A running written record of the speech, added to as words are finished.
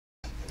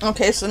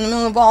Okay, so in the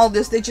middle of all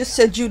this, they just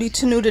said Judy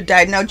Tenuta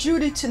died. Now,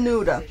 Judy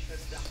Tenuta,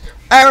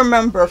 I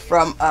remember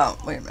from,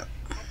 wait a minute.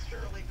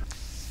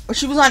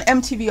 She was on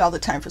MTV all the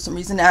time for some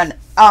reason. And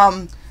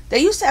they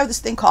used to have this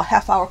thing called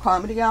Half Hour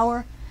Comedy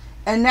Hour.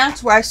 And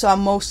that's where I saw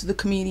most of the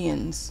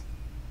comedians.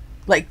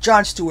 Like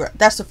Jon Stewart.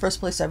 That's the first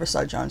place I ever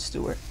saw Jon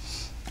Stewart.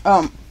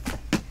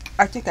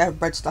 I think I have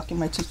bread stuck in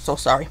my tooth. So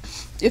sorry.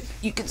 If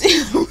you can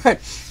see the bread.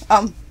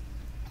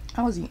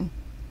 I was eating.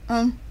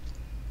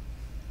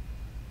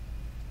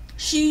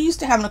 She used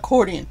to have an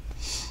accordion.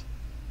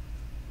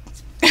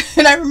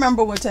 And I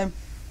remember one time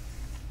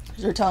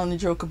they were telling a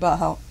joke about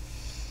how,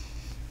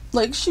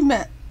 like, she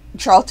met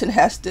Charlton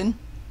Heston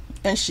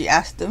and she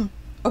asked him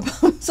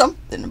about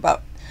something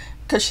about,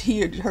 because he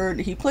had heard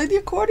he played the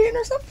accordion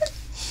or something.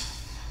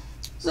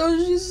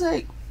 So she's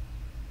like,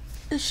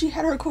 she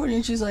had her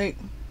accordion. She's like,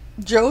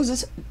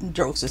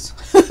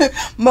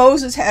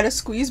 Moses had a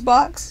squeeze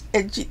box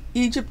and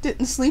Egypt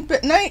didn't sleep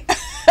at night.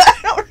 I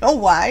don't know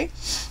why.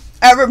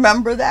 I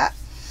remember that.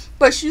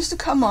 But she used to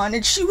come on,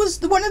 and she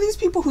was one of these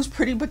people who's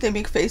pretty, but they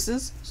make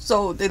faces,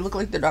 so they look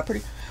like they're not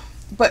pretty.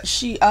 But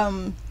she,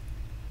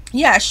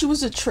 yeah, she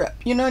was a trip,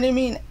 you know what I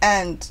mean?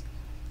 And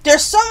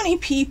there's so many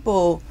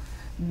people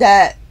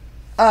that,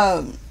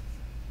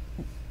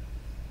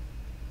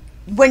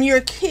 when you're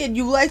a kid,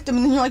 you like them,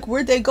 and then you're like,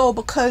 where'd they go?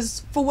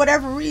 Because for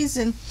whatever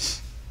reason,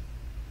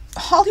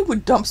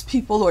 Hollywood dumps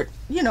people, or,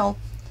 you know,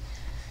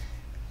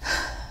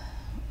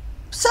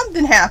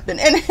 something happened.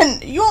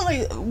 And you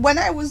only, when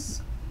I was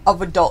of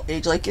adult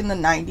age, like in the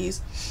 90s,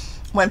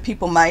 when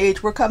people my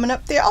age were coming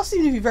up, they all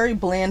seemed to be very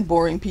bland,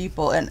 boring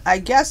people. And I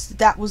guess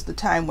that was the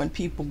time when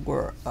people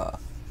were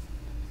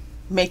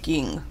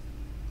making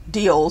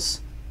deals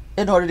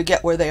in order to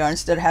get where they are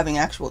instead of having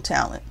actual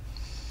talent.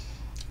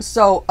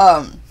 So,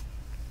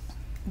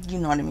 you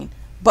know what I mean?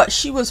 But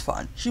she was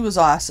fun. She was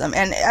awesome.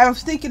 And I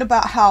was thinking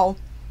about how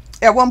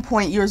at one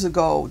point years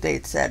ago they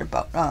had said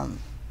about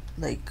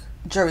like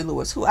Jerry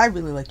Lewis, who I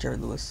really like Jerry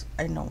Lewis.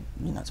 I know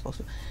you're not supposed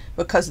to,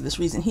 because of this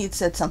reason. He had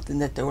said something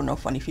that there were no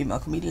funny female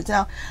comedians.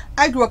 Now,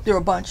 I grew up, there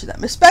were a bunch of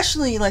them,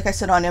 especially, like I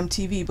said, on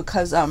MTV,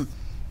 because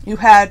you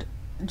had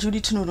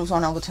Judy Tenuta was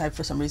on all the time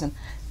for some reason,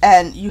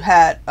 and you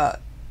had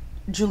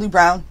Julie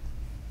Brown,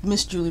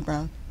 Miss Julie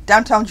Brown.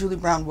 Downtown Julie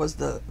Brown was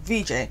the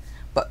VJ,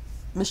 but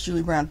Miss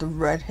Julie Brown, the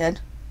redhead,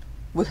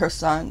 with her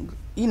song,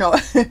 you know,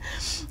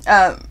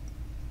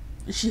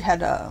 she had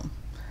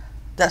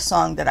that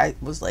song that I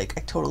was like,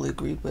 I totally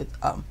agreed with,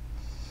 I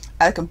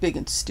like 'em big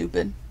and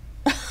stupid.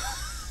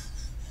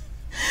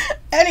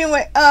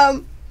 Anyway,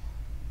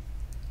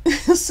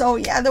 so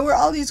yeah, there were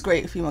all these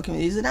great female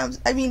comedians, and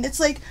I mean, it's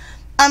like,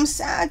 I'm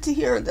sad to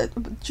hear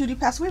that Judy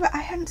passed away, but I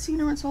hadn't seen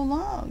her in so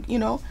long, you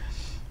know,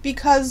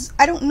 because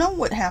I don't know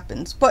what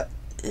happens. But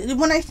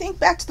when I think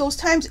back to those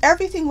times,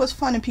 everything was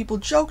fun, and people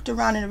joked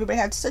around, and everybody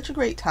had such a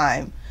great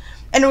time,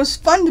 and it was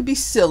fun to be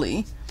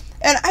silly,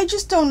 and I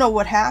just don't know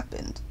what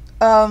happened.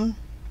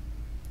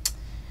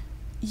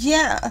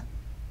 Yeah,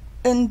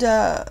 and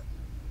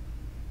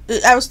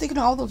I was thinking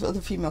of all those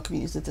other female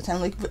comedians at the time,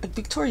 like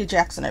Victoria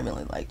Jackson. I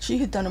really liked. She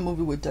had done a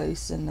movie with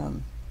Dice,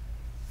 and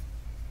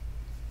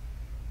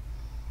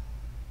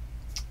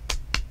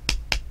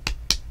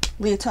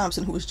Leah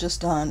Thompson, who was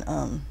just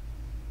on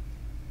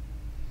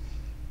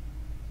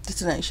the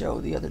Tonight Show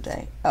the other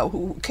day,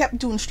 who kept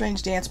doing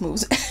strange dance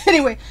moves.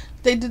 Anyway,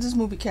 they did this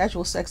movie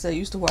Casual Sex that I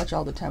used to watch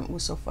all the time. It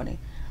was so funny.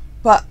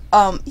 But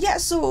yeah,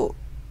 so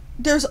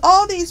there's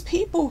all these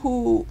people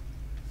who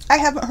I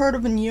haven't heard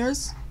of in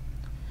years,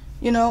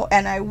 you know,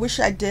 and I wish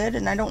I did,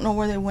 and I don't know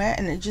where they went,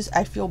 and it just,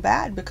 I feel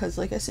bad, because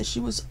like I said, she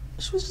was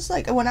just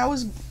like, when I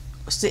was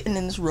sitting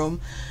in this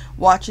room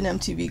watching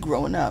MTV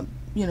growing up,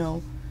 you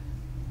know,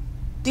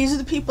 these are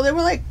the people, they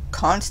were like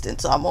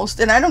constants almost,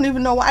 and I don't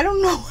even know, I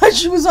don't know why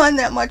she was on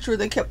that much, or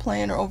they kept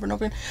playing her over and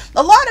over again.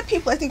 A lot of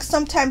people, I think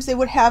sometimes they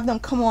would have them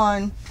come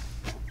on,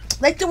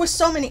 like there were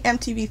so many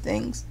MTV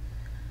things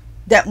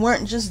that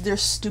weren't just their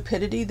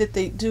stupidity that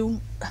they do.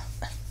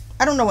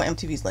 I don't know what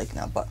MTV's like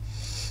now, but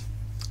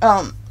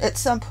at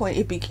some point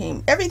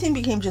everything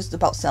became just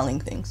about selling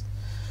things.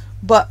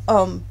 But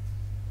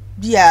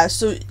yeah,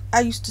 so I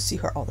used to see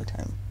her all the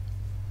time.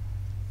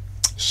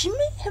 She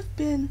may have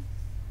been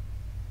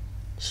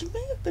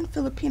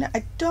Filipina.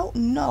 I don't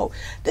know.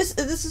 This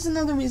is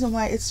another reason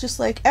why it's just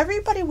like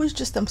everybody was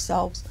just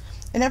themselves,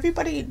 and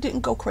everybody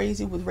didn't go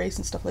crazy with race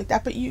and stuff like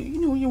that. But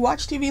you know, you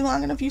watch TV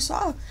long enough, you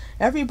saw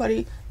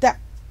everybody, that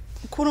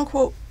quote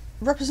unquote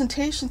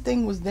representation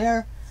thing was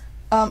there.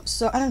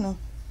 So I don't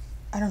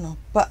know.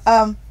 But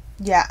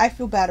yeah, I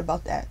feel bad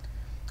about that,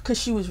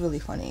 because she was really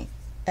funny,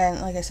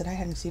 and like I said, I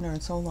hadn't seen her in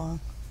so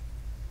long.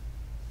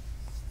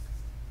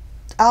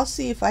 I'll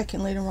see if I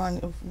can later on,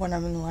 when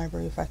I'm in the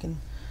library, if I can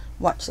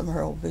watch some of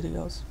her old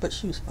videos. But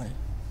she was funny,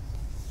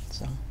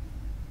 so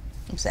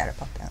I'm sad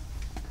about that.